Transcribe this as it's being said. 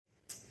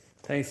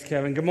Thanks,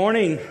 Kevin. Good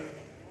morning.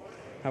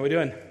 How we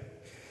doing?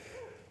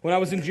 When I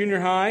was in junior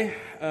high,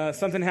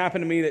 something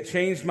happened to me that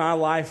changed my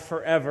life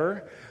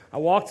forever. I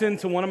walked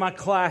into one of my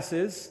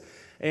classes,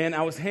 and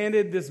I was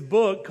handed this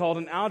book called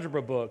an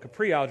algebra book, a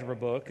pre-algebra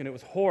book, and it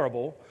was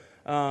horrible.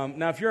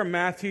 Now, if you're a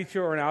math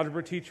teacher or an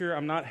algebra teacher,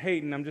 I'm not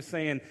hating. I'm just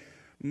saying,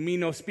 me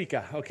no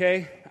speaker,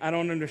 okay? I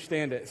don't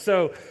understand it.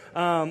 So,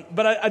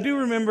 but I do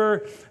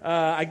remember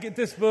I get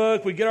this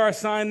book, we get our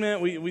assignment,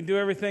 we do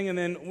everything, and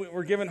then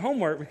we're given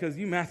homework because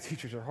you math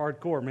teachers are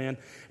hardcore, man.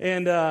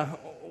 And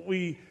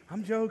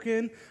I'm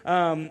joking.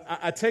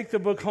 I take the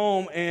book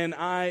home, and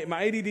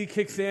my ADD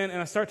kicks in, and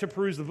I start to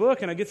peruse the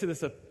book, and I get to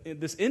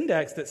this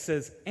index that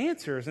says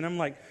answers, and I'm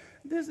like,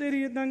 this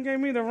idiot done gave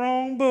me the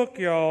wrong book,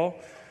 y'all,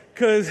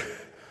 because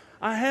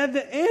I had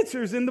the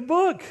answers in the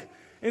book.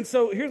 And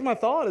so here's my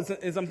thought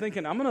is I'm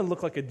thinking, I'm going to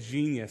look like a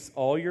genius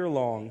all year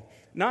long,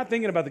 not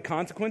thinking about the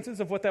consequences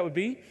of what that would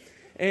be.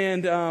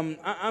 And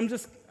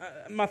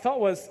my thought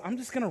was, I'm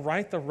just going to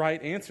write the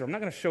right answer. I'm not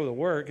going to show the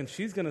work, and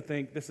she's going to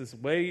think this is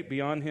way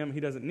beyond him.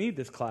 He doesn't need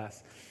this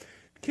class.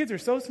 Kids are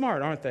so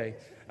smart, aren't they?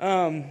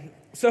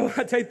 So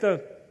I take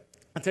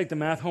the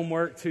math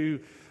homework to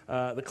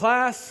the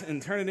class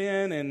and turn it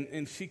in,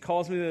 and she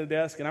calls me to the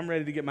desk, and I'm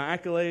ready to get my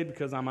accolade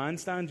because I'm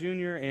Einstein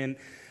Jr., and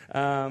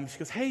she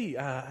goes, hey,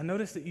 I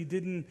noticed that you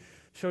didn't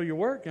show your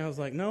work. And I was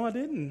like, no, I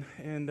didn't.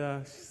 And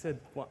she said,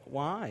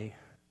 why?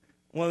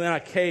 Well, then I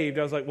caved.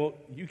 I was like, well,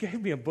 you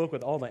gave me a book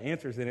with all the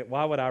answers in it.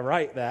 Why would I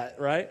write that,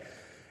 right?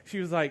 She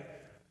was like,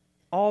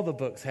 all the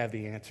books have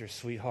the answers,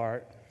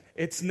 sweetheart.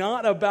 It's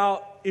not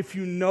about if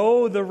you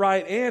know the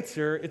right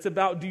answer. It's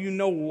about do you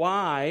know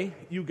why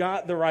you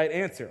got the right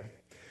answer.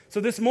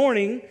 So this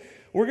morning,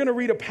 we're going to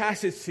read a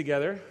passage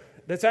together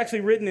that's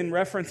actually written in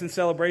reference and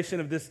celebration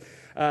of this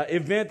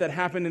event that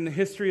happened in the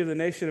history of the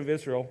nation of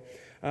Israel.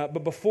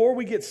 But before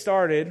we get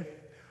started,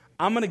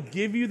 I'm going to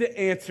give you the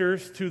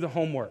answers to the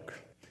homework.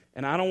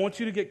 And I don't want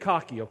you to get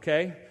cocky,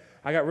 okay?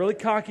 I got really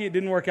cocky. It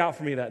didn't work out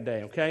for me that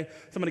day, okay?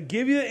 So I'm going to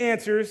give you the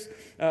answers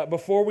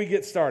before we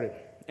get started.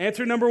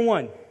 Answer number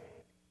 1.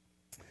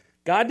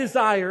 God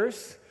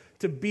desires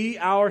to be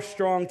our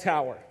strong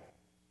tower.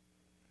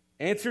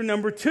 Answer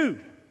number 2.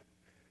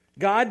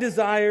 God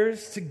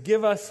desires to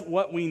give us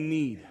what we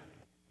need.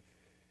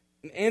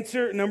 And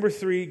answer number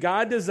 3,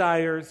 God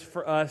desires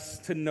for us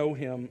to know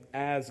Him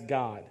as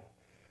God.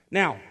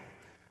 Now,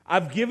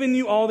 I've given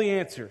you all the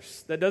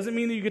answers. That doesn't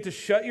mean that you get to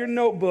shut your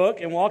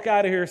notebook and walk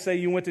out of here and say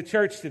you went to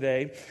church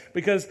today,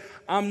 because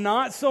I'm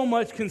not so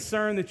much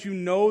concerned that you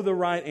know the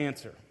right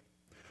answer.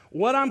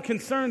 What I'm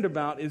concerned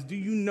about is, do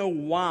you know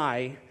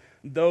why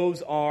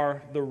those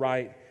are the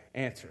right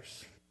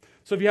answers?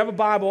 So if you have a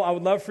Bible, I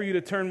would love for you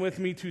to turn with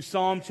me to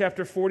Psalm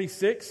chapter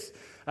 46.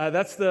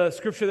 That's the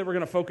scripture that we're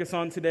going to focus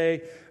on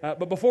today.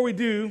 But before we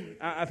do,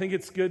 I think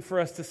it's good for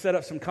us to set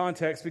up some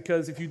context,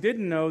 because if you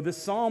didn't know, this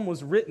psalm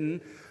was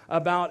written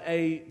about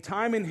a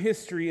time in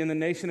history in the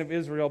nation of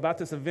Israel, about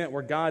this event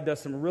where God does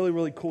some really,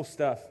 really cool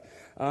stuff.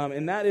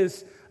 And that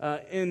is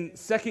in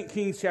 2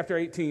 Kings chapter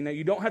 18. Now,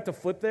 you don't have to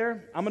flip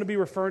there. I'm going to be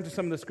referring to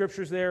some of the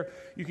scriptures there.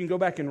 You can go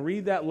back and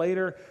read that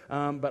later.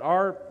 But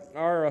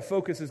our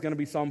focus is going to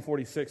be Psalm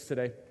 46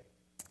 today.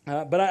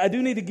 But I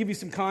do need to give you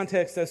some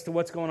context as to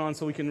what's going on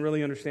so we can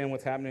really understand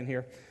what's happening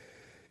here.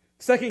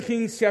 2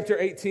 Kings chapter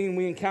 18,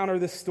 we encounter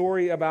this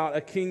story about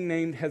a king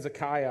named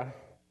Hezekiah.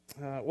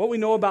 What we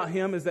know about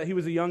him is that he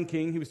was a young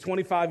king. He was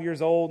 25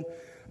 years old.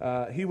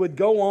 He would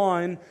go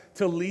on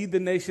to lead the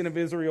nation of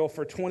Israel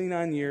for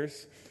 29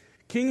 years.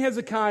 King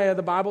Hezekiah,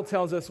 the Bible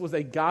tells us, was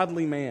a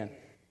godly man.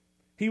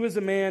 He was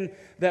a man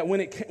that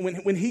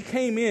when he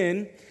came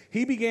in,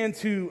 he began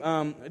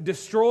to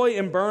destroy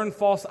and burn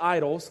false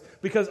idols,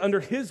 because under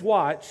his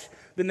watch,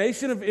 the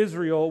nation of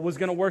Israel was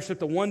going to worship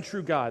the one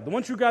true God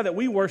that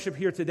we worship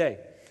here today.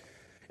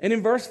 And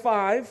in verse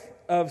 5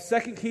 of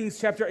 2 Kings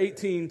chapter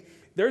 18,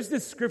 there's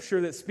this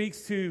scripture that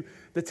speaks to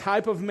the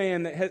type of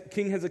man that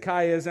King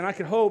Hezekiah is, and I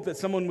could hope that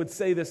someone would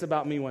say this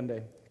about me one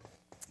day.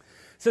 It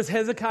says,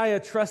 Hezekiah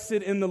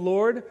trusted in the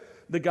Lord,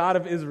 the God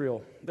of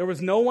Israel. There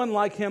was no one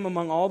like him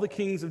among all the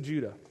kings of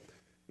Judah,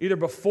 either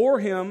before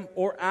him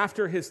or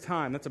after his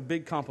time. That's a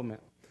big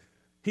compliment.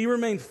 He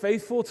remained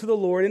faithful to the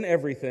Lord in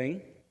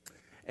everything,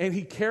 and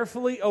he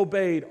carefully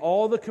obeyed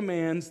all the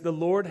commands the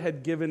Lord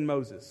had given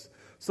Moses.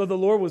 So the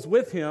Lord was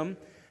with him,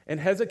 and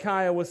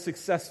Hezekiah was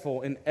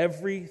successful in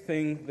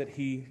everything that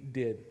he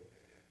did.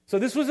 So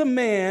this was a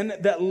man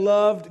that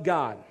loved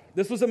God.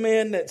 This was a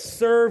man that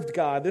served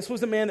God. This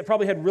was a man that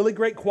probably had really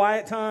great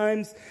quiet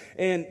times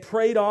and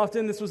prayed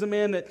often. This was a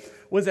man that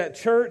was at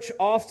church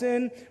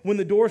often. When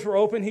the doors were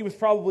open, he was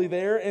probably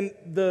there. And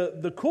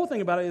the cool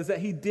thing about it is that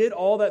he did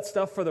all that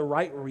stuff for the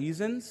right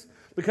reasons,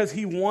 because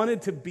he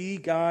wanted to be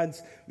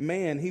God's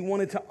man. He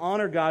wanted to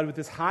honor God with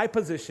this high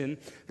position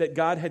that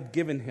God had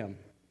given him.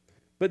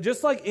 But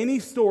just like any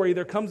story,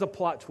 there comes a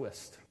plot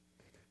twist.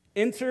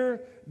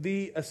 Enter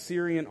the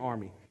Assyrian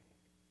army.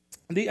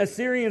 The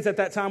Assyrians at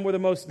that time were the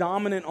most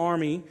dominant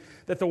army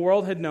that the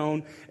world had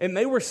known, and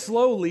they were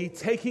slowly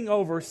taking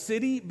over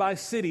city by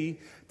city,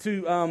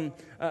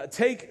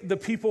 take the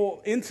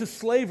people into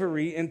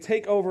slavery and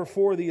take over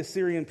for the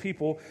Assyrian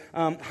people.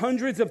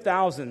 Hundreds of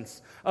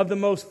thousands of the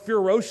most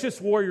ferocious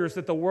warriors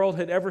that the world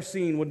had ever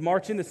seen would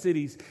march into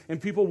cities,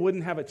 and people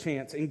wouldn't have a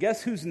chance. And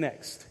guess who's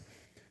next?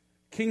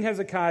 King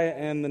Hezekiah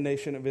and the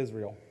nation of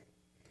Israel.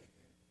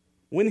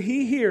 When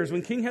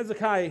King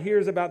Hezekiah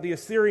hears about the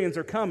Assyrians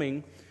are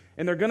coming,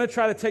 and they're going to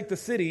try to take the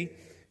city,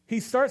 he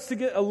starts to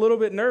get a little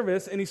bit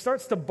nervous, and he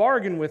starts to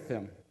bargain with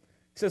them.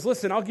 He says,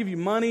 listen, I'll give you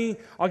money,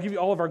 I'll give you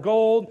all of our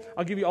gold,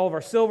 I'll give you all of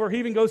our silver. He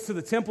even goes to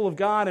the temple of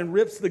God and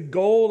rips the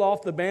gold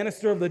off the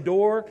banister of the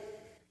door,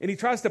 and he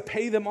tries to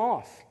pay them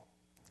off.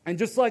 And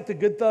just like the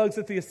good thugs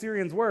that the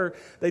Assyrians were,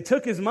 they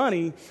took his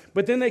money,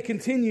 but then they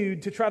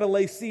continued to try to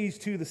lay siege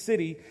to the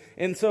city.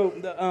 And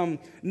so,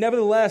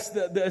 nevertheless,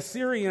 the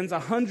Assyrians,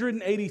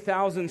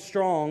 180,000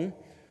 strong,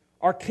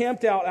 are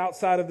camped out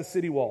outside of the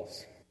city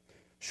walls.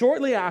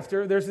 Shortly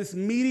after, there's this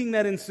meeting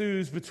that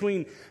ensues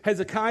between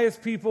Hezekiah's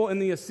people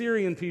and the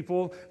Assyrian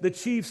people, the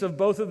chiefs of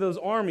both of those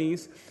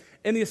armies.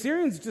 And the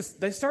Assyrians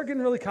they start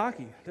getting really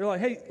cocky. They're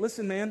like, hey,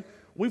 listen, man,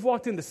 we've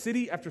walked into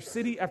city after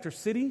city after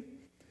city,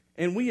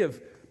 and we have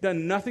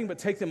done nothing but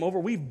take them over.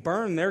 We've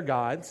burned their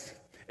gods.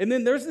 And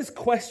then there's this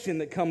question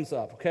that comes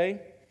up,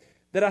 okay,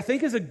 that I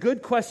think is a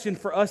good question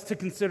for us to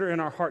consider in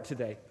our heart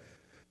today.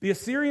 The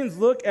Assyrians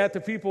look at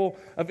the people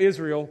of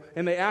Israel,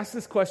 and they ask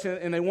this question,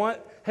 and they want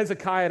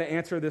Hezekiah to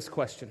answer this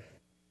question.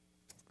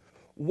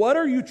 What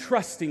are you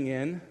trusting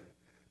in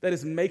that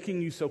is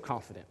making you so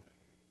confident?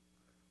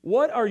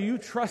 What are you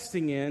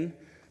trusting in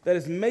that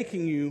is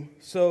making you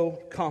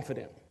so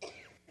confident?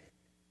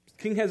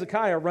 King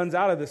Hezekiah runs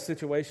out of this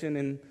situation,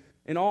 and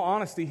in all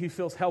honesty, he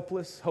feels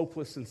helpless,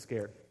 hopeless, and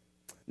scared.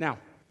 Now,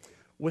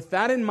 with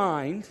that in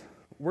mind,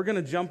 we're going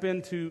to jump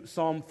into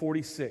Psalm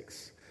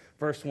 46,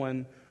 verse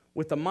 1,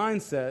 with the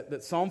mindset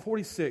that Psalm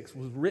 46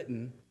 was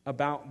written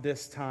about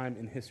this time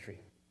in history.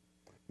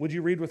 Would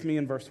you read with me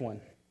in verse 1?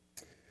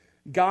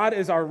 God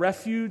is our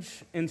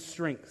refuge and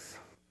strength,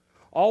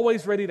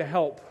 always ready to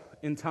help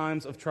in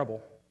times of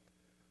trouble.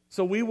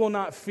 So we will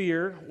not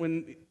fear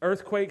when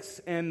earthquakes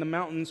and the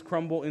mountains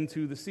crumble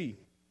into the sea.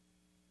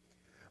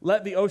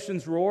 Let the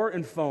oceans roar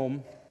and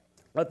foam.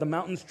 Let the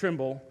mountains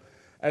tremble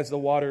as the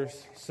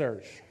waters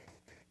surge.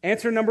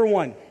 Answer number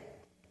 1.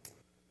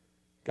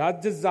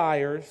 God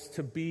desires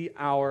to be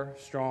our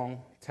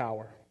strong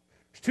tower.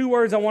 There's 2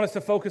 words I want us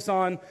to focus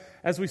on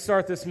as we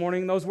start this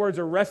morning. Those words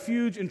are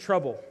refuge and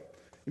trouble.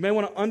 You may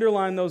want to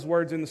underline those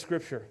words in the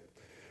scripture.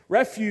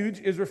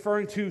 Refuge is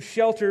referring to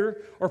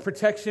shelter or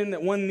protection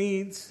that one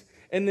needs.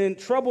 And then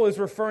trouble is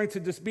referring to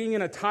just being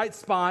in a tight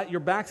spot, your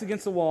back's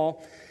against the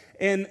wall,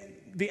 and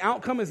the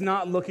outcome is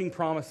not looking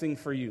promising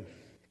for you.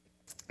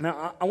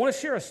 Now, I want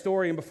to share a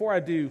story, and before I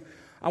do,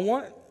 I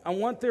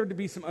want there to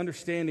be some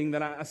understanding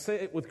that I say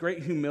it with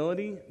great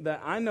humility,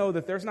 that I know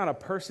that there's not a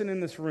person in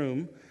this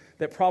room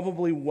that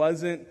probably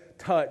wasn't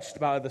touched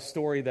by the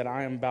story that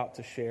I am about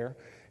to share.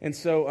 And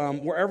so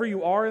wherever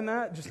you are in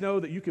that, just know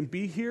that you can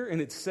be here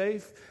and it's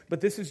safe, but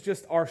this is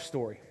just our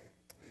story.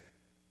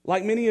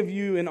 Like many of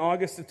you, in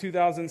August of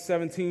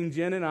 2017,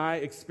 Jen and I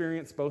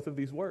experienced both of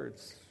these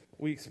words.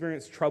 We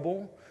experienced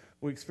trouble,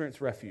 we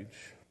experienced refuge.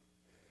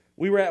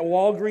 We were at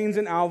Walgreens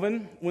in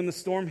Alvin when the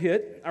storm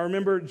hit. I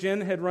remember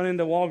Jen had run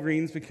into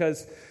Walgreens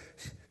because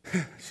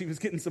she was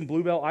getting some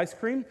Bluebell ice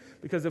cream,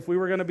 because if we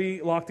were going to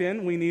be locked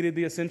in, we needed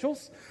the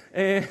essentials.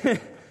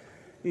 And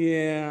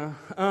yeah.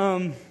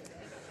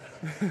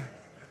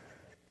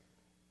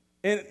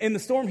 And the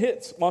storm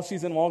hits while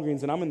she's in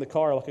Walgreens, and I'm in the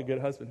car like a good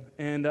husband.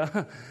 And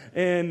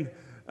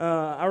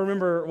I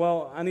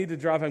remember, I need to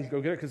drive and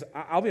go get her, because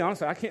I'll be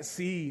honest, I can't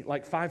see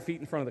like 5 feet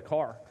in front of the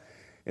car.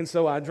 And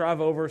so I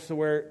drive over to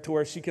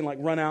where she can like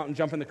run out and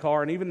jump in the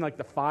car. And even like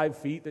the 5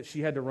 feet that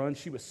she had to run,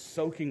 she was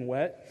soaking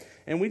wet.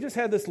 And we just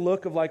had this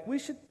look of like, we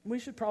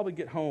should probably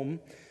get home.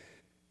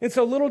 And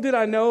so little did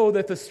I know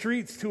that the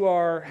streets to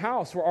our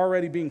house were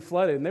already being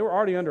flooded, and they were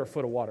already under a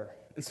foot of water.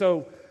 And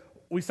so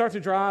we start to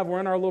drive. We're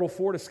in our little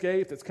Ford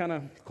Escape that's kind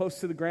of close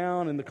to the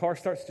ground, and the car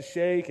starts to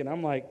shake, and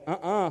I'm like,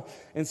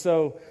 And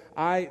so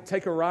I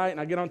take a right, and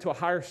I get onto a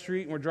higher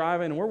street, and we're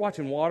driving, and we're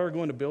watching water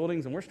go into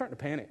buildings, and we're starting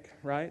to panic,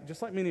 right?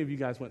 Just like many of you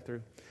guys went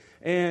through.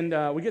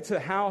 And we get to the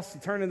house,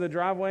 turn into the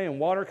driveway, and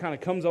water kind of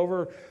comes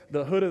over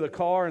the hood of the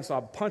car, and so I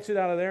punch it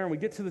out of there, and we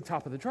get to the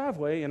top of the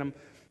driveway, and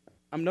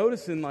I'm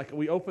noticing, like,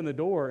 we open the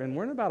door, and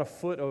we're in about a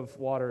foot of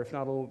water, if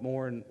not a little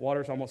more, and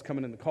water's almost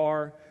coming in the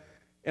car.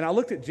 And I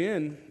looked at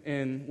Jen,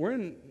 and we're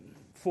in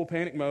full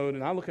panic mode,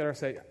 and I look at her and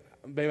say,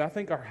 babe, I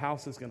think our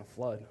house is going to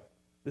flood.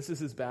 This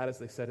is as bad as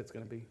they said it's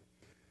going to be.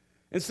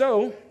 And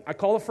so I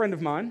call a friend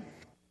of mine.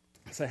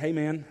 I say, hey,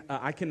 man,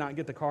 I cannot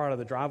get the car out of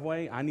the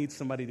driveway. I need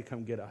somebody to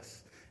come get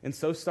us. And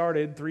so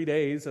started 3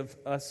 days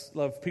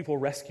of people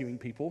rescuing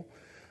people.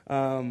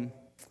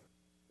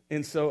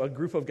 And so a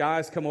group of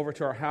guys come over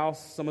to our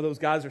house. Some of those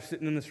guys are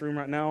sitting in this room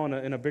right now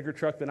in a bigger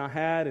truck than I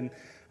had, and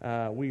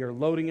we are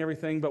loading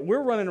everything. But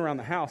we're running around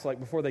the house like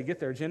before they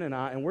get there, Jen and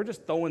I, and we're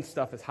just throwing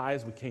stuff as high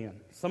as we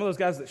can. Some of those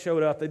guys that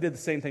showed up, they did the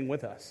same thing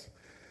with us.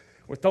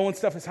 We're throwing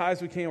stuff as high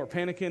as we can. We're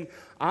panicking.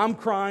 I'm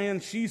crying.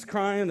 She's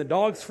crying. The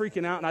dog's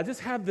freaking out. And I just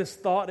have this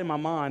thought in my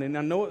mind, and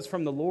I know it's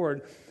from the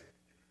Lord.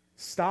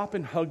 Stop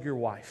and hug your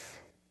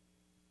wife.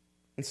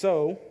 And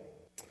so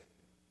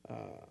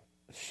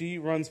she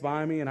runs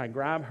by me, and I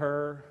grab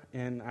her,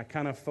 and I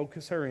kind of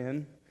focus her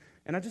in,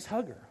 and I just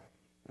hug her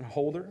and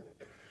hold her.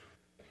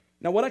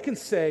 Now, what I can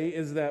say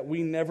is that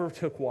we never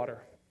took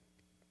water.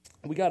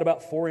 We got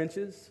about 4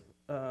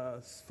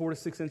 to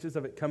 6 inches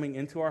of it coming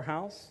into our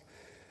house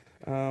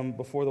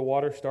before the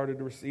water started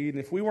to recede.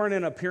 And if we weren't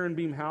in a pier and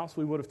beam house,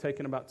 we would have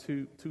taken about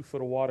 2 foot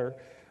of water.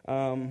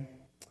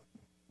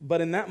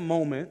 But in that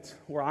moment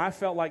where I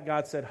felt like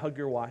God said, hug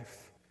your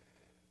wife,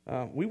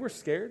 we were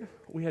scared.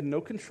 We had no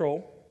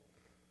control.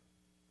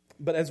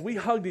 But as we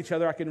hugged each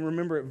other, I can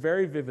remember it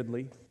very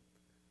vividly.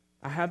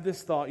 I have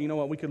this thought, you know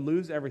what, we could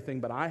lose everything,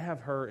 but I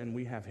have her and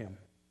we have him.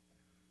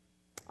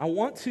 I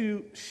want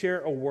to share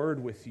a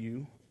word with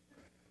you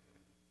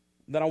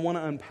that I want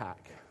to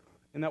unpack,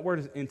 and that word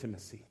is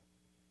intimacy.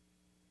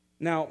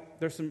 Now,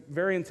 there's some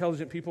very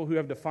intelligent people who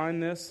have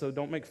defined this, so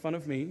don't make fun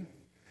of me,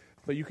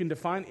 but you can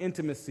define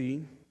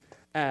intimacy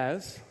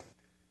as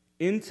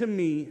into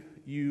me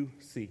you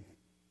see.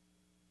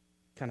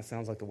 Kind of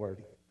sounds like the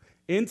word.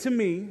 Into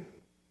me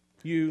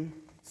you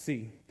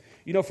see.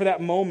 You know, for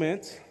that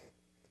moment,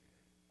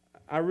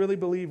 I really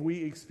believe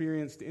we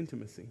experienced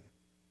intimacy.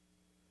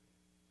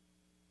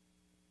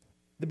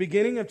 The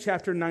beginning of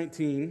chapter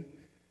 19,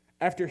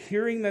 after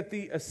hearing that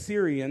the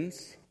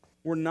Assyrians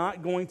were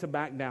not going to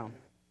back down,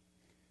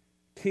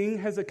 King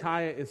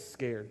Hezekiah is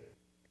scared.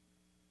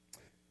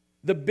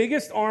 The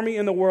biggest army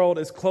in the world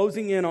is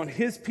closing in on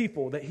his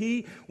people that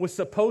he was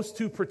supposed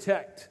to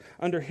protect.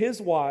 Under his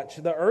watch,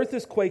 the earth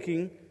is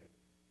quaking,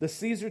 the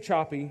seas are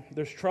choppy,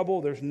 there's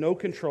trouble, there's no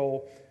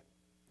control.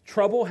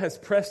 Trouble has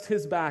pressed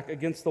his back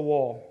against the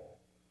wall,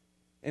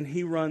 and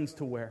he runs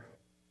to where?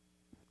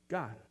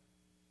 God.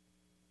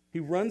 He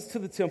runs to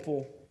the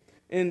temple,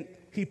 and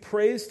he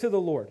prays to the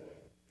Lord.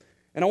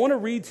 And I want to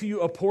read to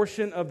you a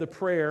portion of the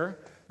prayer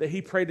that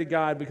he prayed to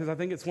God, because I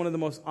think it's one of the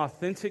most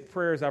authentic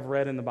prayers I've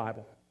read in the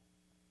Bible.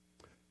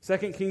 2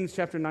 Kings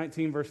chapter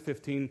 19, verse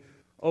 15.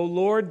 O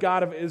Lord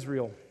God of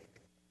Israel,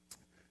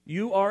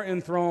 you are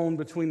enthroned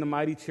between the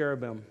mighty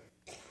cherubim.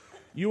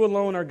 You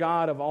alone are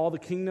God of all the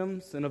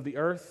kingdoms and of the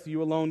earth.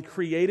 You alone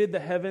created the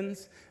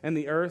heavens and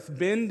the earth.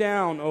 Bend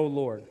down, O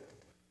Lord.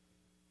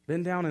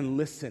 Bend down and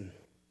listen.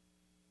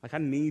 Like, I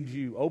need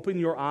you. Open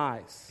your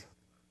eyes.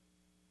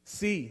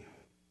 See.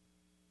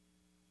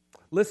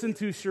 Listen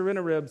to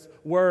Sennacherib's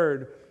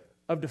word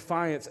of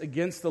defiance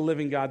against the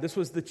living God. This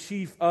was the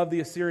chief of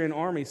the Assyrian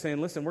army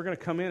saying, listen, we're going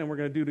to come in and we're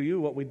going to do to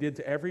you what we did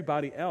to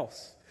everybody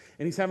else.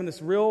 And he's having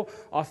this real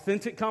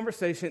authentic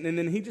conversation, and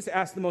then he just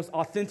asked the most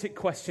authentic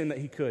question that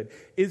he could.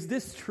 Is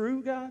this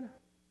true, God?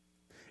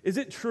 Is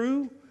it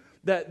true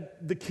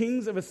that the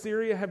kings of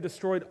Assyria have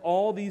destroyed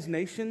all these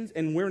nations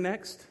and we're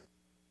next?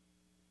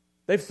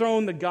 They've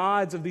thrown the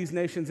gods of these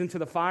nations into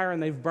the fire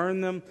and they've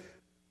burned them.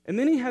 And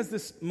then he has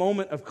this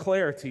moment of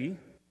clarity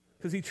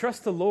because he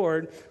trusts the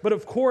Lord. But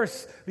of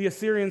course, the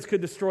Assyrians could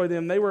destroy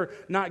them. They were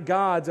not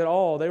gods at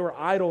all. They were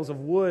idols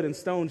of wood and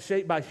stone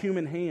shaped by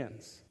human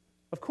hands.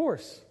 Of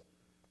course.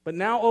 But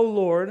now, O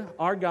Lord,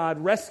 our God,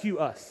 rescue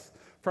us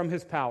from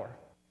his power.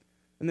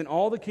 And then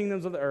all the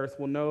kingdoms of the earth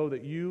will know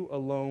that you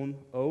alone,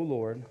 O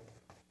Lord,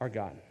 are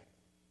God.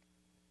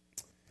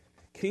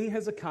 King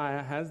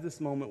Hezekiah has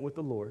this moment with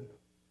the Lord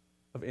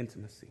of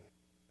intimacy.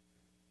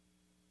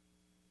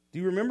 Do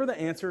you remember the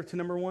answer to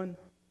number 1?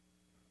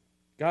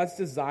 God's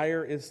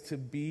desire is to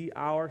be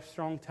our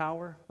strong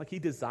tower. Like, he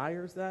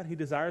desires that. He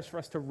desires for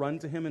us to run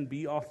to him and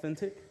be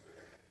authentic.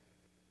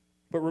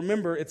 But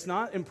remember, it's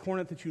not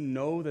important that you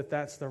know that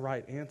that's the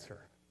right answer.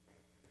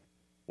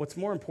 What's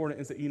more important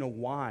is that you know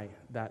why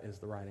that is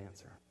the right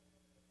answer.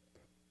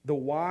 The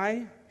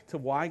why to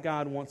why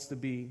God wants to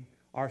be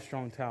our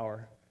strong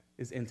tower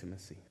is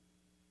intimacy.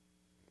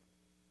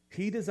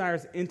 He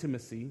desires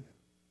intimacy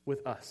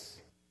with us.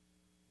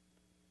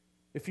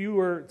 If you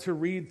were to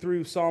read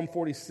through Psalm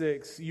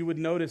 46, you would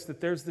notice that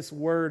there's this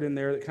word in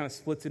there that kind of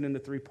splits it into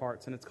 3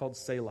 parts, and it's called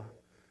Selah.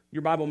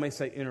 Your Bible may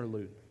say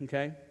interlude,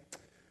 okay?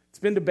 It's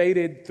been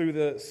debated through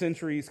the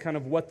centuries kind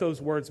of what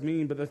those words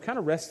mean, but they've kind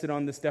of rested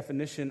on this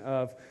definition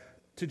of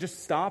to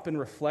just stop and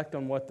reflect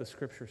on what the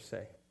scriptures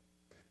say.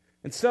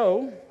 And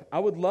so, I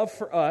would love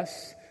for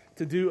us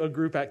to do a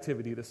group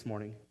activity this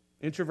morning.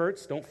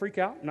 Introverts, don't freak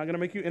out. I'm not going to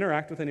make you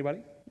interact with anybody,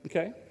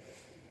 okay?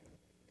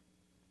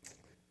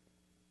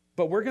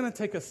 But we're going to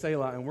take a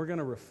Selah and we're going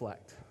to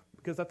reflect,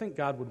 because I think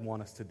God would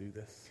want us to do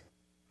this.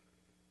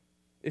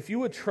 If you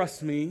would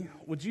trust me,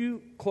 would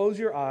you close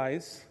your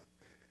eyes?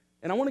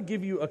 And I want to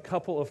give you a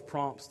couple of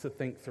prompts to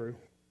think through.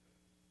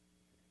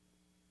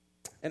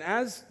 And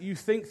as you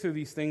think through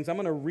these things, I'm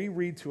going to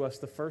reread to us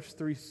the first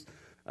 3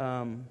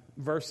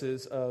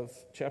 verses of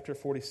chapter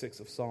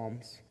 46 of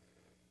Psalms.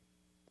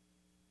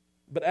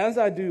 But as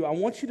I do, I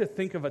want you to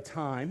think of a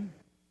time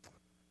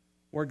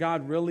where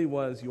God really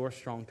was your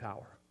strong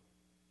tower,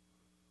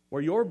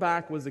 where your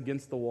back was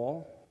against the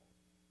wall,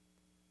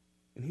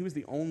 And he was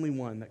the only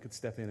one that could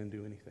step in and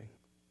do anything.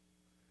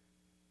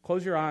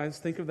 Close your eyes,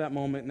 think of that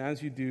moment, and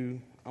as you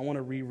do, I want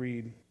to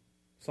reread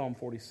Psalm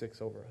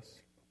 46 over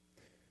us.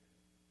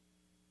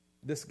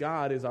 This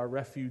God is our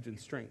refuge and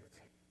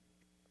strength,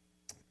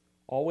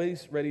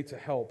 always ready to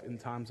help in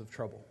times of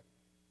trouble.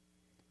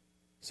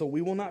 So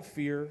we will not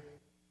fear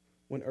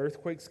when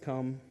earthquakes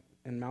come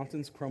and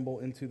mountains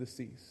crumble into the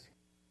seas.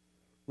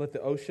 Let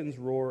the oceans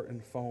roar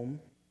and foam.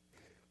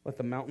 Let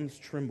the mountains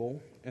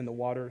tremble and the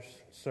waters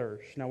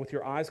surge. Now, with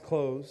your eyes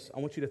closed, I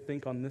want you to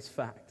think on this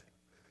fact,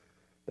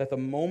 that the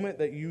moment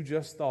that you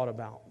just thought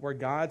about, where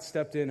God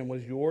stepped in and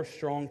was your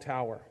strong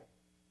tower,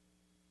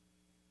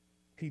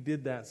 he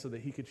did that so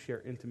that he could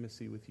share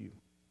intimacy with you.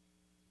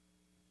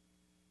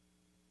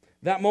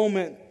 That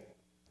moment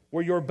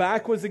where your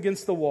back was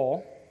against the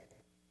wall,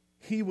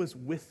 he was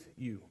with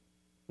you.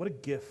 What a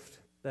gift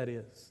that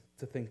is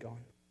to think on.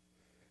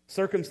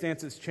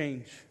 Circumstances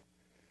change,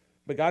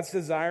 but God's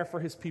desire for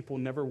his people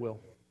never will.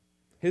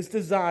 His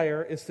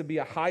desire is to be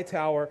a high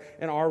tower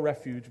and our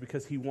refuge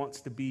because he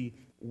wants to be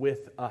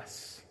with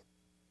us.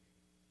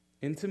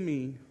 Into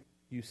me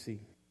you see.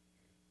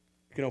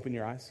 You can open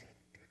your eyes.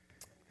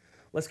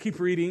 Let's keep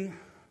reading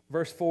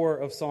verse 4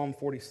 of Psalm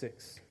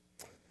 46.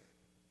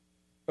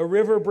 A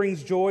river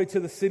brings joy to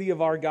the city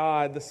of our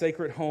God, the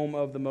sacred home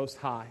of the Most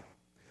High.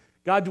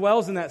 God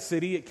dwells in that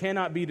city. It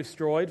cannot be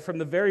destroyed. From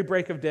the very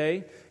break of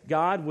day,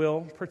 God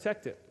will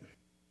protect it.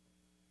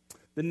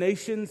 The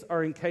nations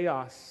are in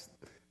chaos,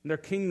 and their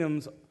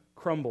kingdoms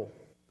crumble.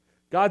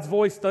 God's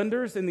voice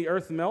thunders, and the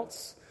earth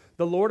melts.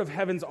 The Lord of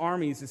heaven's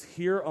armies is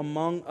here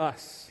among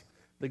us.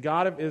 The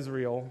God of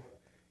Israel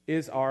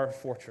is our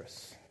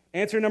fortress.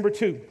 Answer number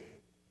 2.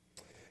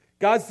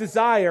 God's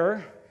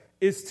desire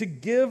is to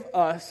give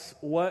us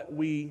what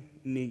we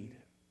need.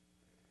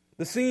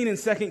 The scene in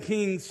 2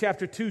 Kings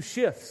chapter 2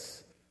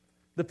 shifts.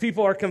 The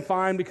people are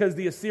confined because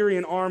the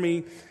Assyrian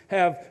army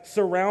have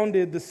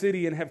surrounded the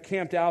city and have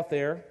camped out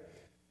there.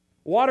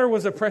 Water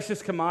was a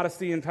precious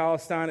commodity in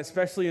Palestine,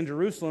 especially in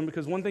Jerusalem,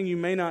 because one thing you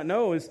may not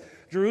know is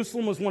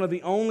Jerusalem was one of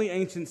the only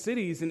ancient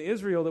cities in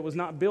Israel that was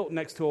not built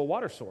next to a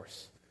water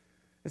source.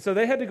 And so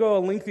they had to go a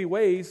lengthy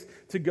ways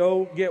to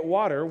go get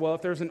water. Well,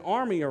 if there's an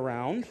army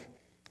around,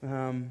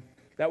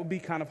 that would be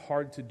kind of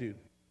hard to do.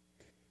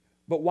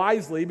 But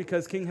wisely,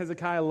 because King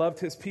Hezekiah loved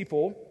his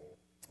people,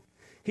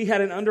 he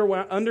had an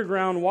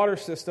underground water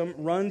system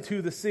run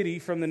to the city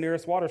from the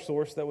nearest water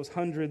source that was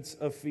hundreds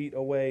of feet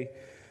away.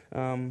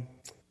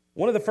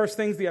 One of the first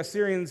things the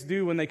Assyrians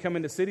do when they come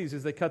into cities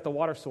is they cut the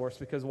water source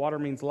because water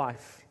means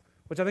life,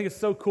 which I think is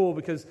so cool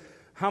because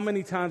how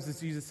many times does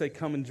Jesus say,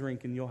 come and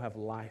drink and you'll have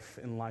life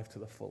and life to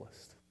the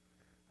fullest?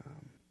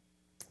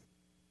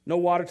 No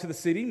water to the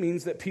city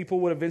means that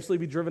people would eventually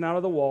be driven out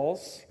of the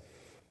walls.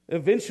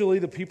 Eventually,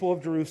 the people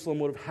of Jerusalem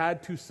would have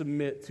had to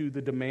submit to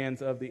the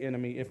demands of the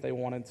enemy if they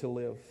wanted to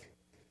live.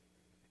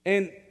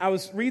 And I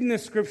was reading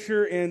this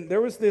scripture, and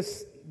there was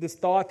this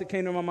thought that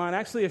came to my mind,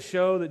 actually a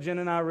show that Jen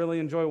and I really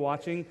enjoy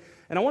watching.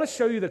 And I want to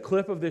show you the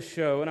clip of this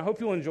show, and I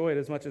hope you'll enjoy it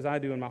as much as I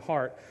do in my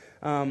heart.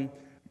 And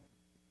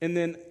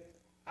then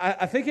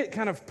I think it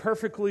kind of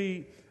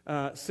perfectly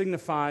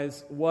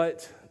signifies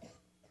what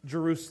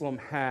Jerusalem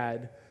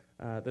had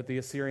that the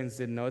Assyrians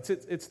didn't know.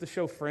 It's the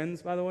show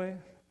Friends, by the way.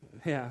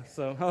 Yeah,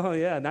 so, oh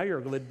yeah, now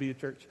you're glad to be a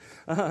church.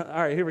 All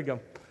right, here we go.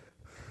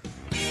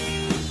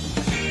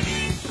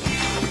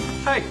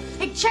 Hey,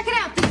 check it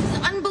out. This is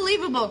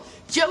unbelievable.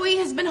 Joey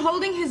has been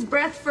holding his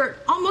breath for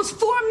almost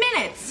 4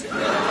 minutes. Dude,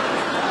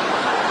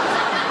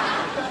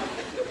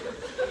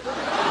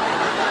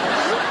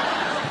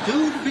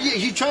 are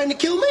you trying to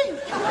kill me?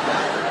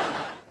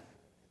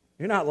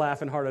 You're not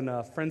laughing hard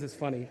enough. Friends is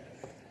funny.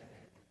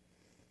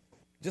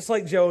 Just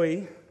like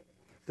Joey,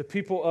 the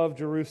people of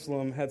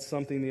Jerusalem had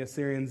something the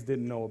Assyrians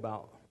didn't know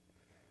about.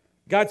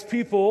 God's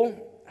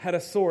people had a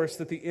source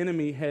that the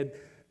enemy had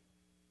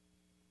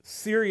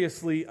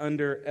seriously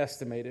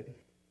underestimated.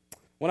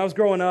 When I was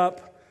growing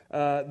up,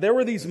 there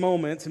were these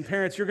moments, and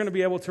parents, you're going to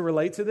be able to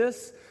relate to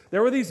this.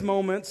 There were these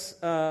moments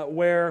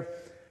where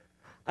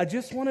I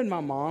just wanted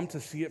my mom to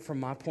see it from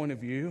my point of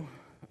view.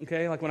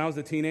 Okay, like when I was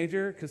a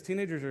teenager, because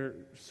teenagers are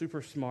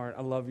super smart.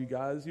 I love you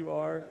guys. You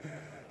are.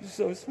 You're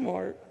so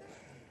smart.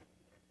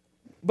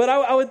 But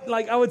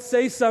I would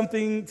say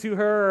something to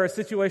her, or a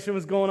situation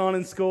was going on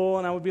in school,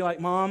 and I would be like,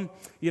 Mom,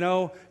 you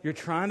know, you're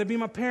trying to be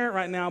my parent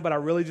right now, but I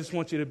really just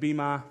want you to be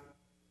my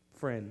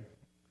friend.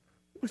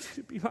 I want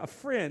you to be my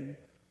friend.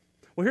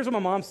 Well, here's what my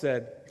mom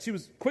said. She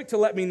was quick to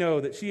let me know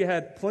that she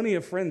had plenty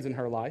of friends in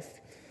her life,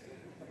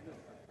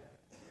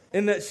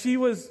 and that she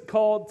was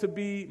called to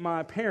be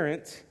my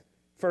parent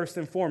first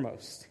and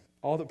foremost.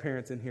 All the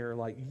parents in here are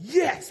like,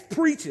 yes,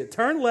 preach it.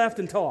 Turn left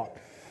and talk.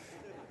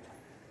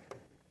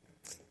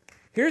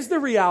 Here's the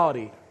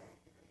reality.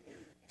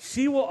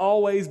 She will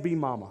always be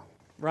mama,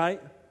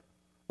 right?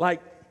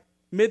 Like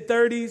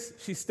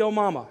mid-30s, she's still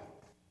mama.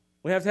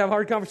 We have to have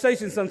hard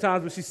conversations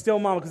sometimes, but she's still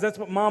mama because that's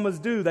what mamas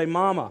do. They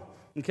mama,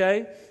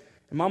 okay?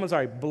 And mamas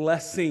are a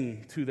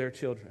blessing to their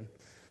children.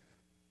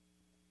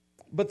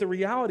 But the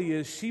reality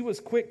is she was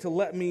quick to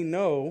let me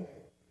know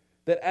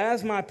that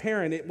as my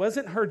parent, it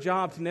wasn't her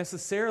job to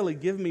necessarily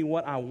give me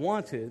what I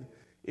wanted.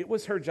 It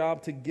was her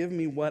job to give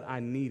me what I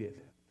needed.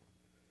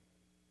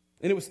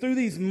 And it was through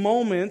these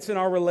moments in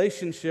our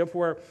relationship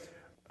where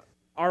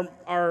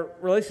our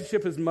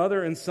relationship as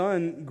mother and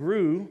son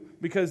grew,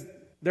 because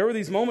there were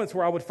these moments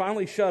where I would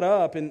finally shut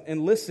up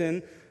and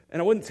listen,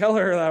 and I wouldn't tell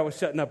her that I was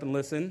shutting up and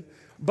listen,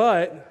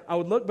 but I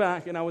would look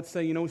back and I would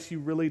say, she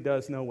really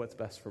does know what's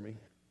best for me.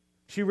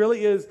 She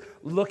really is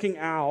looking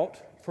out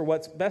for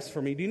what's best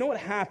for me. Do you know what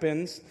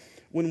happens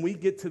when we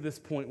get to this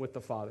point with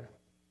the Father?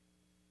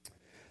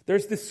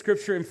 There's this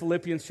scripture in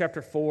Philippians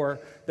chapter 4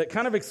 that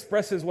kind of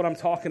expresses what I'm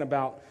talking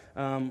about.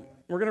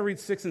 We're going to read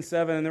 6 and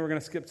 7, and then we're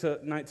going to skip to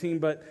 19,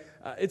 but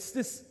it's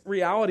this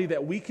reality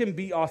that we can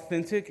be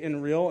authentic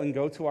and real and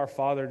go to our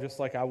Father just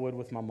like I would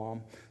with my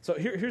mom. So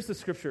here's the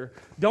scripture.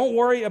 Don't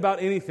worry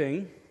about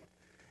anything.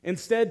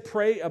 Instead,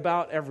 pray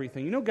about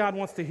everything. God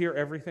wants to hear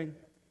everything.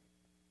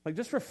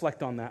 Just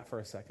reflect on that for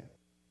a second.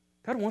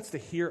 God wants to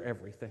hear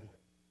everything.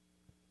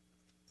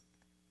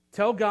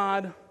 Tell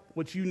God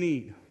what you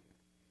need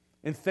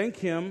and thank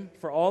Him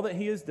for all that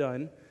He has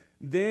done.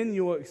 Then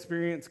you will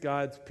experience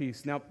God's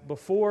peace. Now,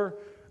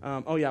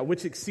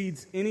 which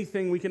exceeds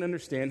anything we can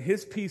understand.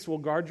 His peace will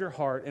guard your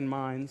heart and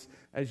minds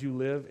as you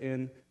live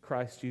in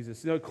Christ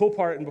Jesus. The cool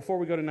part, and before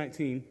we go to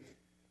 19,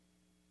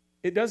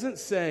 it doesn't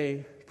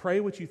say, pray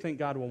what you think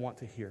God will want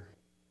to hear.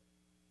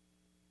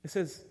 It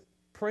says,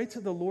 pray to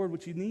the Lord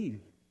what you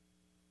need,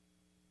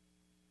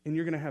 and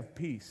you're going to have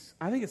peace.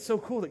 I think it's so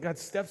cool that God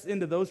steps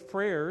into those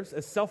prayers,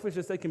 as selfish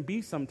as they can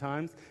be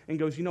sometimes, and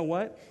goes, you know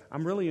what?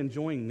 I'm really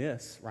enjoying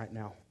this right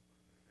now.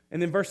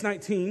 And then verse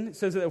 19, it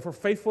says that if we're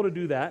faithful to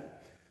do that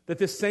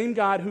this same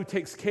God who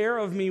takes care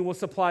of me will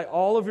supply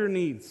all of your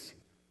needs,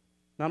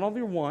 not all of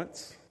your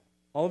wants,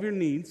 all of your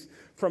needs,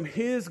 from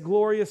His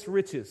glorious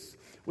riches,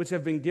 which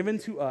have been given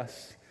to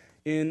us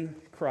in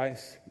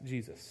Christ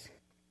Jesus.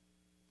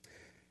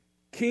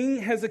 King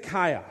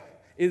Hezekiah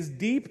is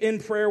deep in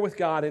prayer with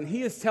God, and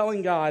he is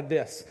telling God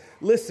this: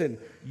 listen,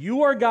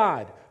 you are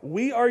God.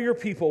 We are your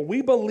people.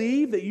 We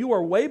believe that you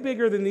are way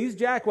bigger than these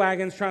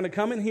jackwagons trying to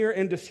come in here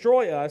and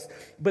destroy us.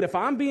 But if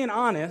I'm being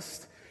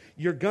honest,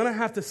 you're going to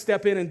have to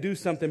step in and do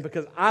something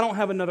because I don't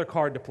have another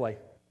card to play.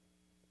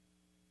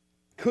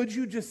 Could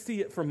you just see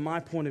it from my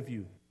point of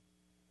view?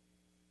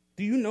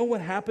 Do you know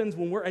what happens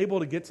when we're able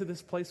to get to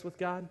this place with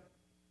God?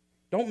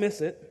 Don't miss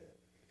it.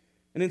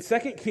 And in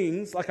 2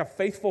 Kings, like a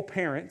faithful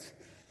parent,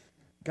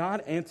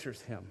 God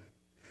answers him.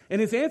 And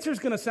his answer is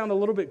going to sound a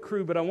little bit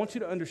crude, but I want you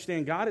to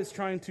understand God is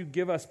trying to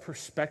give us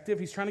perspective.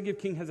 He's trying to give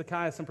King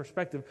Hezekiah some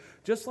perspective,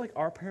 just like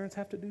our parents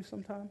have to do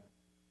sometimes.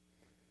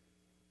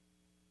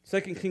 2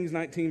 Kings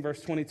 19,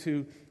 verse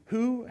 22,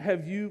 who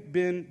have you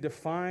been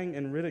defying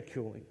and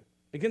ridiculing?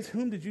 Against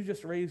whom did you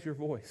just raise your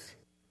voice?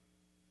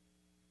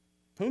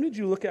 Whom did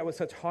you look at with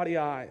such haughty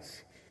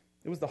eyes?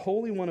 It was the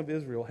Holy One of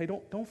Israel. Hey,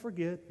 don't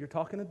forget, you're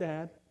talking to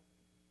Dad.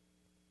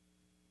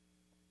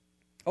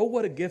 Oh,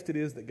 what a gift it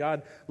is that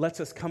God lets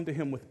us come to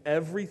Him with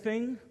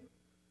everything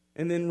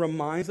and then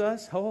reminds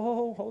us,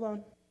 hold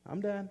on, I'm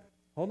Dad.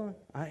 Hold on,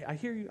 I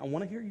hear you. I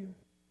want to hear you.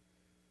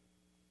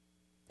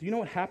 Do you know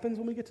what happens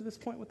when we get to this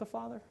point with the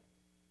Father?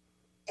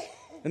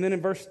 And then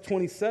in verse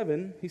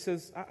 27, he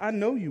says, I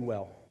know you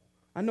well.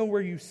 I know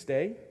where you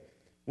stay,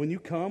 when you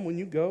come, when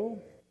you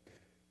go.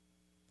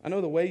 I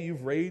know the way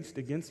you've raged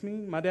against me.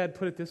 My dad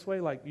put it this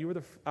way, like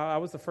I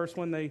was the first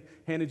one they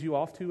handed you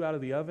off to out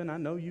of the oven. I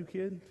know you,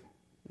 kid.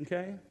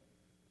 Okay?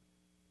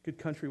 Good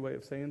country way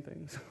of saying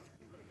things.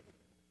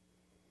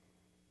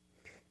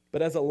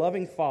 But as a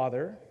loving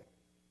father,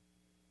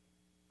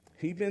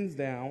 he bends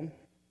down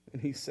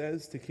and he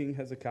says to King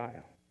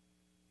Hezekiah,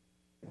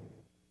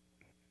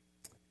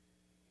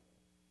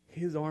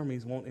 his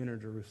armies won't enter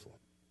Jerusalem.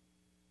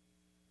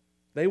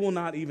 They will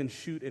not even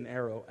shoot an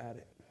arrow at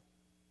it.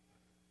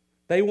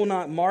 They will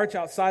not march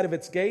outside of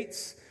its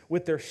gates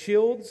with their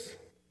shields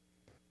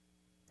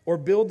or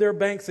build their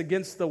banks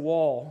against the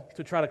wall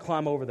to try to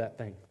climb over that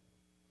thing.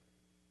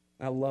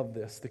 I love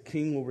this. The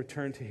king will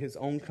return to his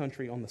own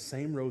country on the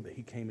same road that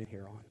he came in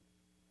here on.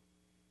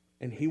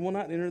 And he will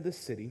not enter this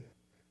city,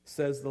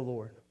 says the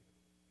Lord.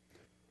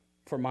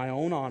 For my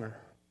own honor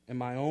and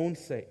my own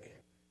sake,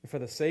 and for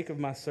the sake of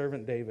my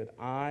servant David,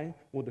 I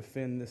will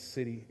defend this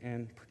city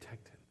and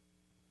protect it.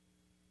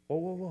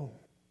 Whoa.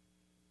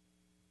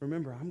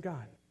 Remember, I'm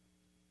God.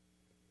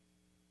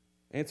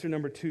 Answer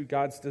number 2,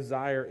 God's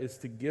desire is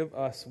to give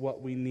us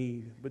what we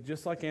need. But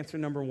just like answer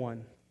number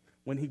 1,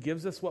 when He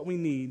gives us what we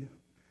need,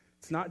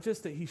 it's not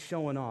just that He's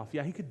showing off.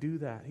 Yeah, He could do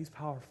that. He's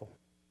powerful.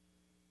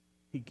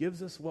 He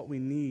gives us what we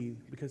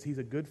need because He's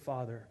a good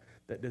Father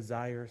that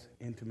desires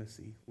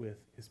intimacy with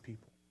His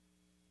people.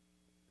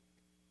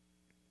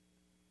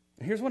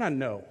 And here's what I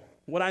know.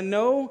 What I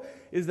know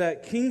is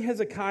that King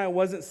Hezekiah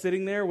wasn't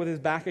sitting there with his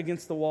back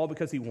against the wall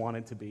because he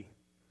wanted to be,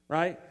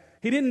 right?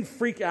 He didn't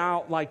freak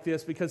out like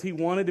this because he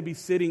wanted to be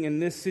sitting in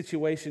this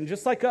situation,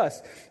 just like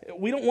us.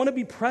 We don't want to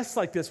be pressed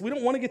like this. We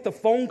don't want to get the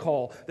phone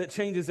call that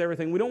changes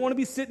everything. We don't want to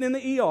be sitting in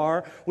the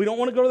ER. We don't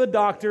want to go to the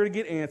doctor to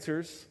get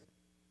answers.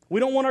 We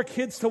don't want our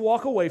kids to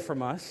walk away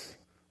from us.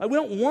 Like, we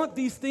don't want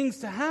these things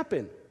to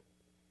happen.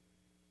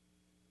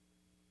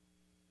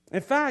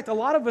 In fact, a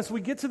lot of us, we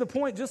get to the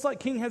point, just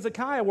like King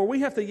Hezekiah, where we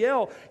have to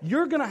yell,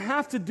 you're going to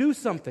have to do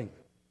something.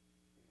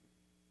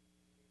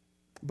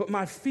 But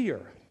my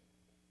fear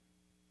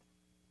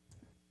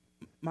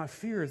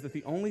is that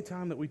the only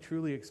time that we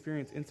truly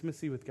experience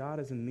intimacy with God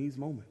is in these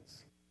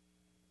moments.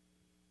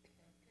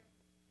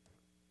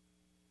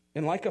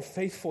 And like a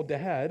faithful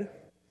dad,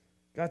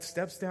 God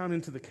steps down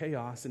into the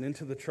chaos and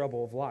into the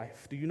trouble of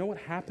life. Do you know what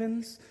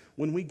happens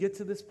when we get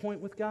to this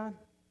point with God?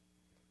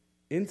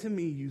 Into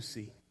me you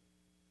see.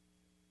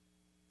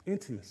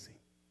 Intimacy.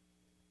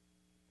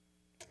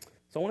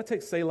 So I want to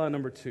take Selah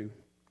number 2.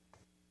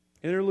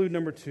 Interlude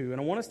number 2.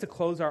 And I want us to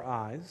close our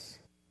eyes.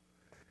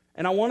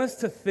 And I want us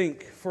to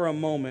think for a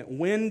moment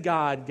when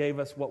God gave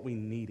us what we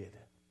needed.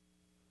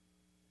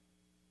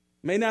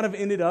 May not have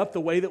ended up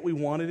the way that we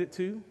wanted it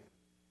to.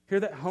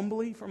 Hear that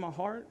humbly from my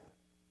heart.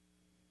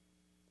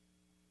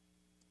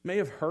 May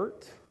have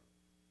hurt.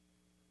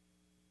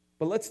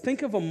 But let's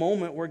think of a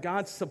moment where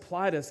God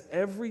supplied us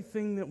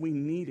everything that we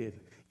needed,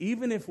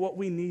 even if what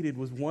we needed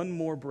was one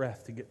more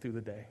breath to get through the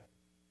day.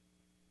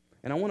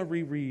 And I want to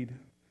reread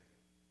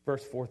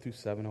verse 4 through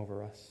 7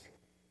 over us.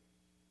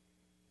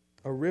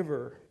 A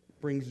river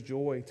brings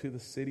joy to the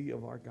city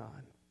of our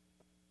God,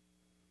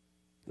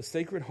 the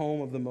sacred home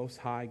of the Most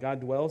High.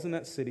 God dwells in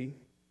that city.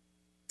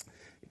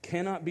 It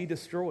cannot be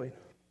destroyed.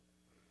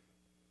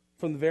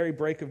 From the very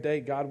break of day,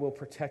 God will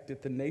protect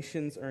it. The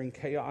nations are in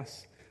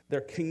chaos.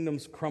 Their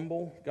kingdoms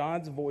crumble.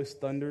 God's voice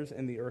thunders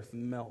and the earth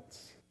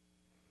melts.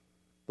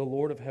 The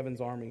Lord of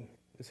heaven's army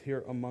is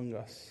here among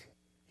us.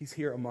 He's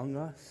here among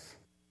us.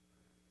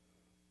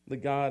 The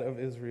God of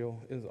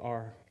Israel is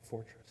our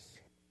fortress.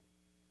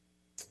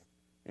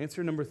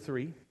 Answer number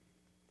 3.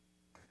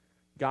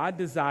 God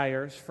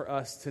desires for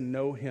us to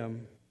know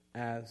him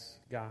as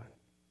God.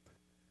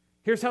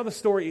 Here's how the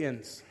story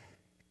ends.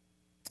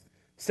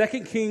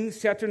 2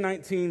 Kings chapter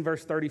 19,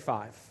 verse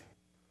 35.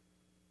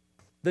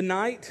 That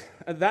night,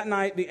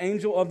 the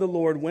angel of the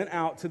Lord went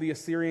out to the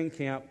Assyrian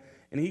camp,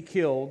 and he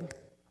killed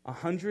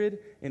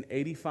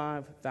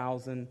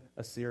 185,000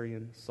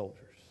 Assyrian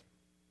soldiers.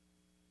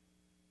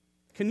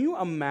 Can you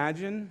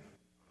imagine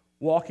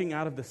walking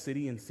out of the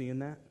city and seeing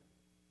that?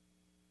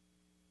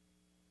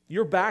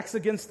 Your back's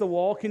against the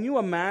wall. Can you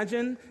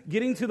imagine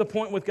getting to the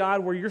point with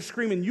God where you're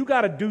screaming, you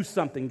got to do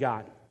something,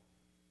 God?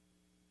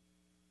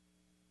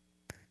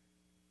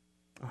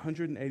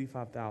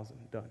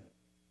 185,000 done.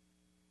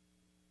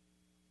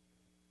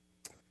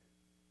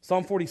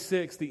 Psalm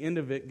 46, the end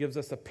of it, gives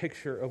us a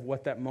picture of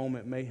what that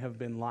moment may have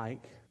been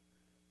like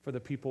for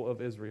the people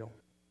of Israel.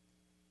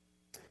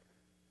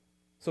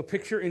 So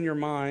picture in your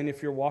mind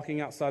if you're walking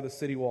outside the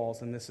city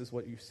walls and this is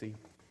what you see.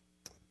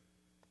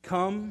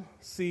 Come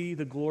see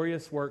the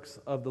glorious works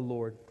of the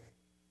Lord.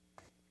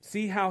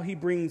 See how he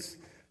brings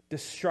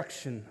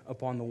destruction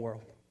upon the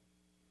world.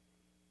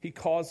 He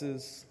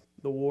causes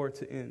the war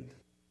to end.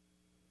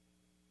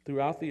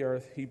 Throughout the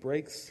earth, he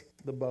breaks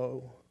the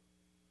bow.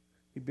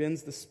 He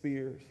bends the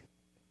spears.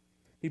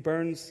 He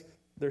burns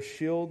their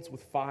shields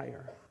with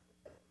fire.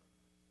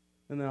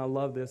 And then I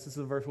love this. This is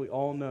a verse we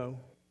all know.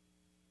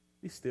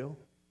 Be still.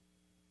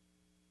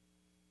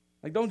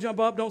 Like, don't jump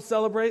up, don't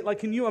celebrate. Like,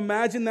 can you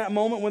imagine that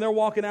moment when they're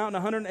walking out and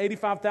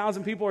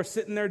 185,000 people are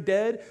sitting there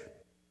dead?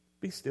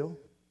 Be still.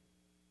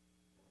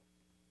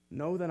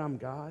 Know that I'm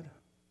God.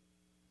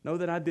 Know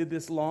that I did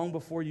this long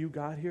before you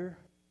got here.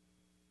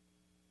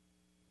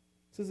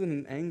 This isn't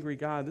an angry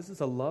God. This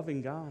is a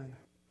loving God.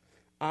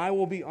 I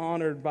will be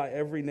honored by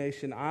every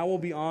nation. I will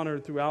be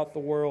honored throughout the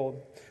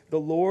world. The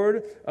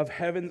Lord of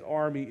heaven's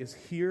army is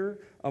here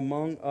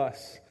among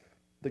us.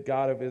 The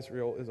God of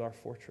Israel is our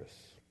fortress.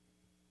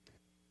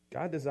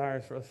 God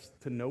desires for us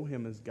to know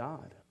him as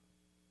God.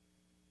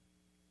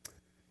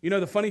 You know,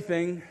 the funny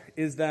thing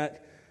is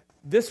that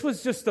this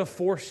was just a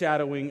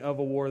foreshadowing of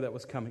a war that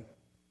was coming.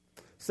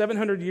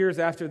 700 years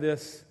after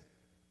this,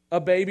 a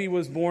baby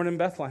was born in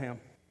Bethlehem.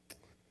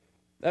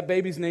 That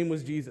baby's name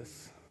was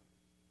Jesus.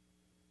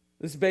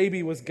 This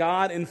baby was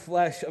God in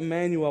flesh,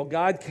 Emmanuel.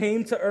 God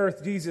came to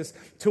earth, Jesus,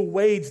 to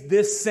wage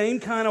this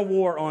same kind of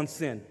war on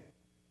sin.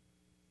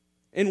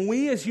 And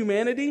we as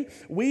humanity,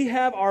 we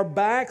have our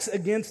backs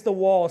against the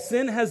wall.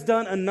 Sin has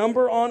done a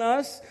number on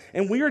us,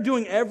 and we are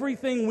doing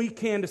everything we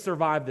can to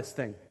survive this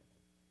thing.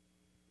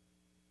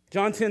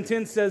 John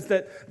 10:10 says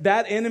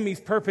that enemy's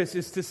purpose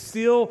is to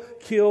steal,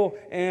 kill,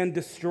 and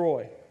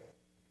destroy.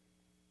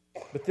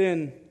 But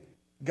then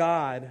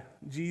God,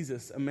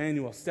 Jesus,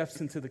 Emmanuel,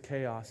 steps into the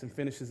chaos and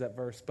finishes that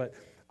verse. But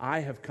I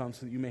have come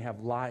so that you may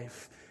have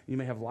life. You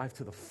may have life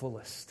to the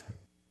fullest.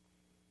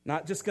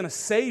 Not just going to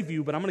save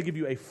you, but I'm going to give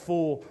you a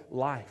full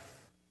life.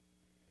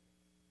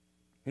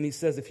 And he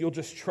says, if you'll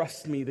just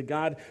trust me, the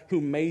God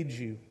who made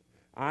you,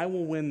 I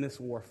will win this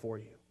war for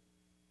you.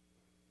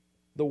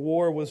 The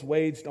war was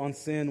waged on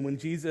sin when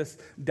Jesus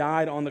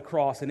died on the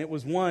cross, and it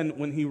was won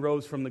when he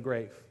rose from the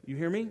grave. You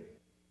hear me?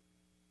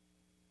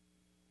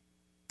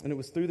 And it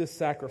was through this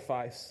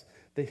sacrifice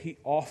that he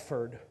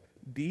offered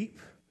deep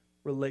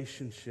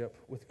relationship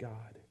with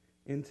God.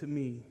 Into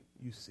me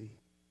you see.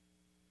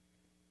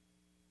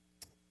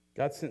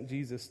 God sent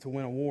Jesus to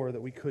win a war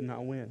that we could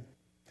not win.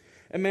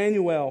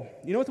 Emmanuel.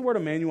 You know what the word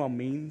Emmanuel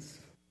means?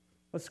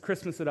 Let's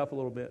Christmas it up a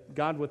little bit.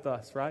 God with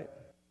us, right?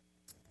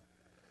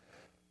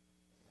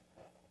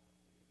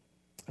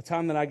 A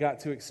time that I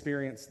got to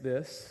experience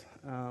this.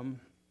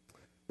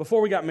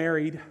 Before we got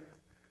married,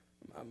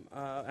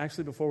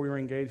 actually before we were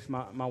engaged,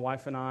 my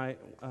wife and I,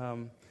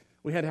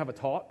 we had to have a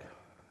talk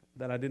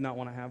that I did not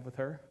want to have with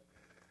her.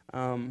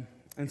 And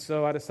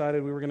so I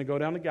decided we were going to go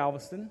down to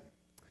Galveston,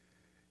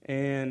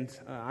 and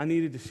I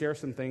needed to share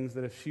some things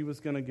that if she was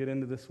going to get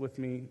into this with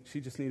me, she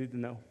just needed to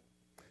know.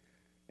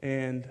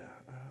 And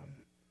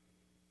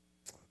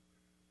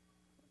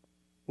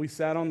we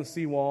sat on the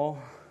seawall,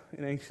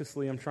 and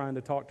anxiously I'm trying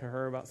to talk to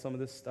her about some of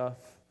this stuff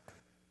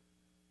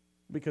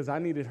because I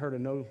needed her to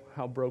know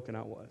how broken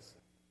I was.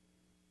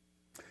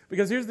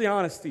 Because here's the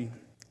honesty.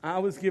 I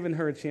was giving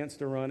her a chance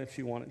to run if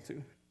she wanted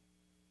to.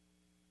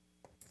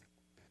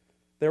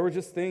 There were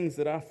just things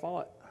that I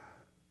fought.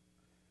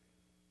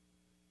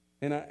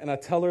 And I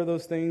tell her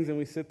those things, and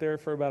we sit there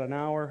for about an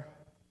hour.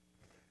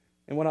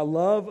 And what I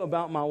love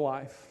about my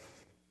wife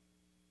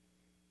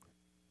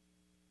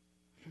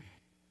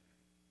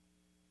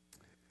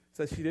is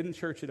that she didn't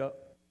church it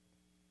up.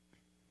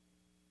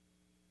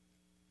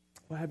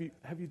 Well,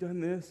 have you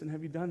done this, and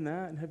have you done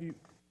that, and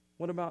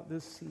what about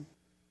this? And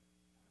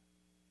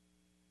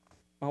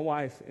my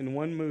wife, in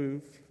one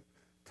move,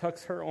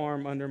 tucks her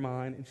arm under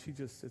mine, and she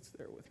just sits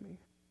there with me.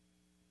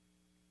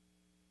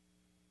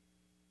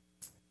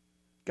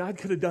 God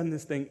could have done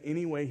this thing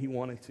any way he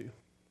wanted to.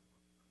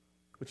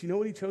 But you know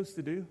what he chose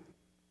to do?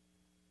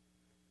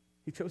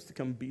 He chose to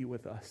come be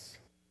with us.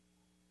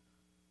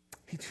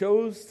 He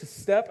chose to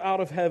step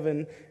out of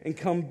heaven and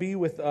come be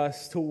with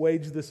us to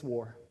wage this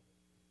war.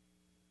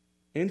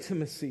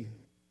 Intimacy,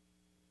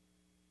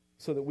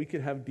 so that we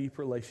could have deep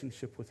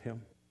relationship with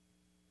him.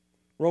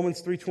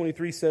 Romans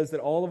 3:23 says that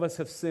all of us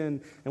have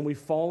sinned and we've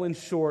fallen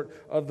short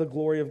of the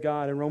glory of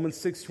God. And Romans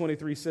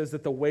 6:23 says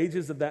that the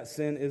wages of that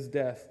sin is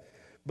death.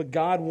 But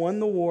God won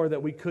the war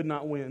that we could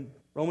not win.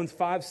 Romans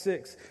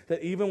 5:6,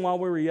 that even while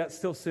we were yet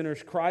still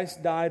sinners,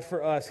 Christ died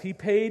for us. He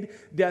paid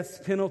death's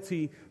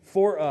penalty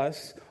for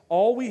us.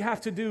 All we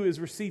have to do is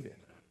receive it.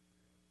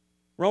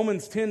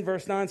 Romans 10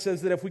 verse 9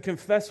 says that if we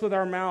confess with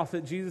our mouth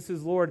that Jesus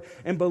is Lord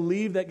and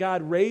believe that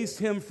God raised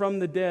him from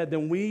the dead,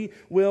 then we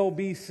will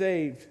be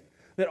saved.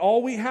 That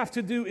all we have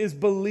to do is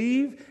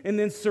believe and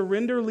then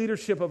surrender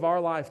leadership of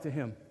our life to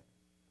him.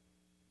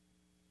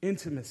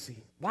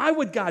 Intimacy. Why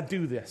would God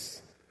do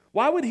this?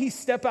 Why would he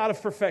step out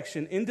of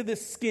perfection into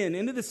this skin,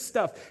 into this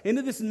stuff,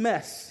 into this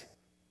mess?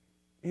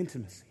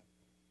 Intimacy.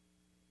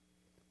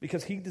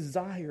 Because he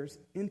desires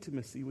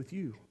intimacy with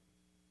you.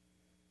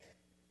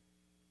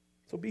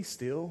 So be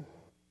still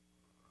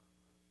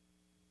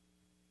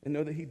and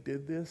know that he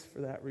did this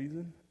for that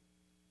reason.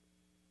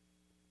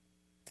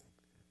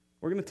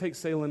 We're going to take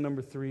Salem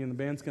number 3, and the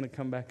band's going to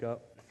come back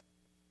up.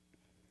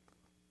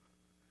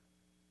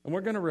 And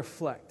we're going to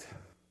reflect.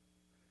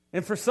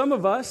 And for some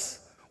of us,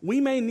 we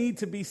may need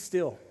to be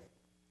still.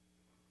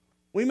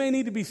 We may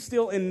need to be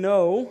still and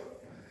know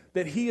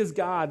that he is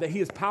God, that he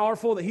is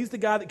powerful, that he's the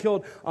God that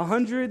killed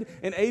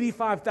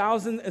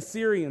 185,000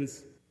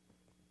 Assyrians.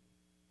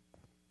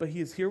 But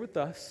he is here with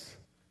us,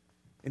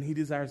 and he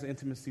desires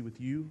intimacy with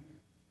you.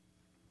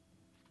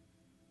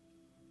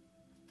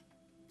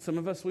 Some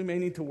of us, we may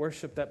need to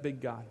worship that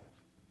big God.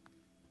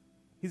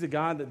 He's a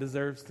God that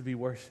deserves to be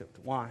worshiped.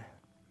 Why?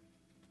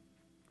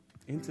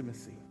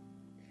 Intimacy.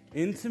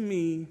 Into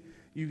me,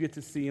 you get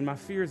to see. And my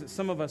fear is that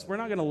some of us, we're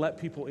not going to let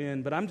people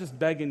in, but I'm just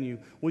begging you,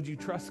 would you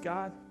trust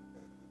God?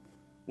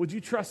 Would you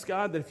trust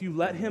God that if you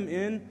let him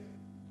in,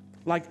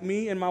 like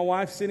me and my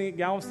wife sitting at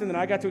Galveston, that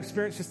I got to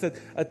experience just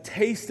a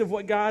taste of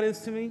what God is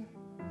to me?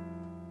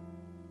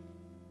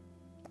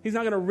 He's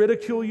not going to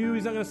ridicule you.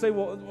 He's not going to say,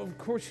 well, of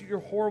course you're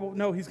horrible.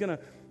 No, he's going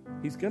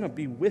to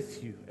be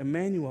with you.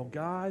 Emmanuel,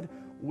 God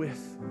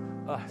with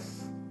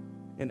us.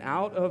 And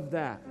out of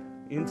that,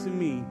 into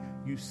me,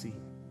 you see.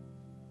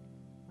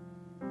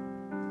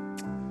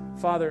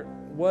 Father,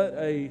 what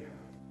a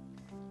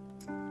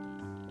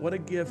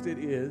gift it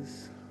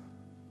is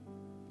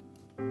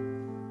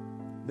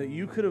that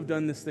you could have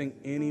done this thing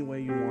any way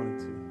you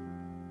wanted to,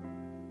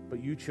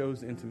 but you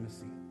chose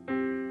intimacy.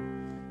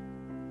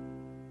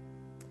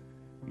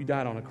 You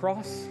died on a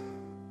cross.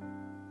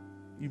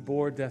 You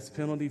bore death's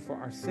penalty for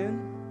our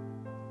sin.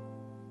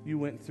 You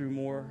went through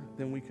more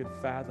than we could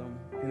fathom,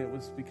 and it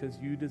was because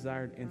you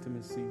desired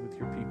intimacy with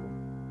your people,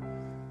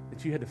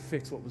 that you had to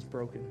fix what was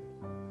broken.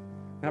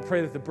 And I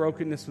pray that the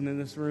brokenness within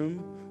this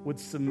room would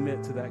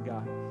submit to that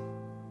God,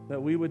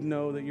 that we would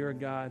know that you're a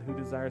God who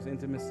desires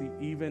intimacy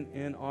even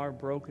in our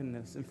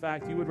brokenness. In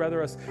fact, you would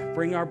rather us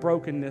bring our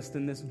brokenness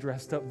than this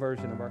dressed up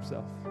version of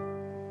ourselves.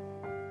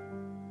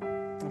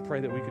 I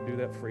pray that we could do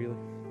that freely.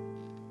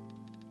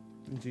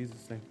 In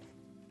Jesus' name.